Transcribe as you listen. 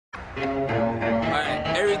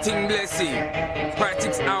Everything blessing,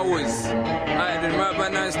 practice hours. Then right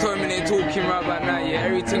about now it's Terminator talking right about now, yeah,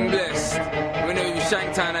 everything blessed. We know you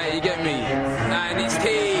shank time, you get me? And it's T,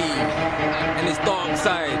 and it's dark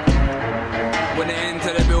side. When they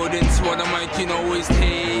enter the building, swat the mic, you know it's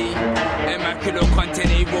T. Immaculate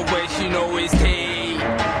content, evil voice, you know it's T.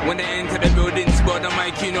 When they enter the building, swat the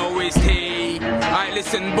mic, you know it's T. Alright,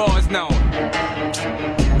 listen, bars now.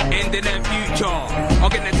 In the near future, I'm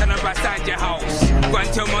gonna turn up outside your house. Run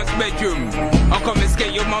to your mom's bedroom. I'll come and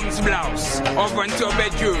skate your mom's blouse. Or run to your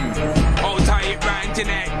bedroom. I'll tie it round your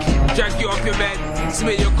neck. Drag you off your bed.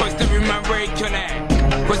 Smear your costume and break your neck.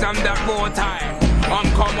 Cause I'm that raw type. I'm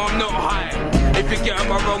calm, I'm not high. If you get on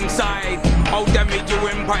my wrong side, I'll damage your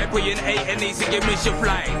empire. Put you in 8 and easy, give me your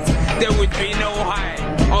flight. There would be no high.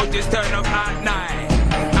 I'll just turn up at night.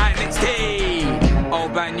 And it's tea. I'll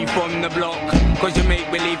ban you from the block. Cause you make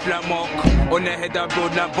believe like mock. On the head I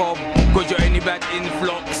build like Bob. Cause you're only bad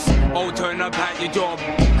influx. I'll turn up at your job.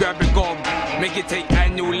 Grab a gob. Make it take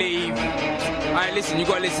annual leave. Alright, listen, you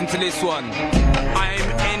gotta listen to this one. I'm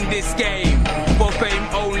in this game for fame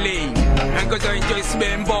only. And cause I enjoy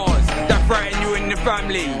spitting bars that frighten you in the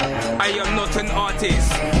family. I am not an artist,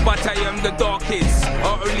 but I am the darkest.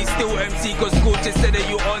 I only still MC cause school just said that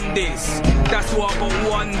you on this. That's why I got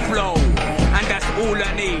one flow, and that's all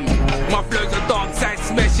I need. My flow's a dark side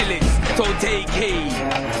specialist, so take heed.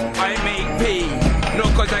 I make P,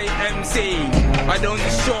 not cause I MC. I don't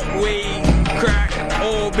shop weed, crack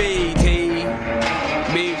or BT.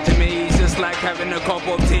 Beef to me is just like having a cup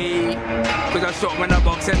of tea. Cause I shot when I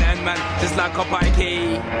box and end man, just like a pie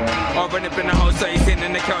key. Or run up in the house, so he's sitting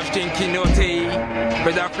in the couch drinking your tea.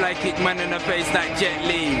 But I fly kick man in the face like Jet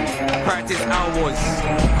Li. Practice hours,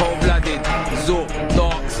 cold blooded, Zook,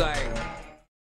 dark side.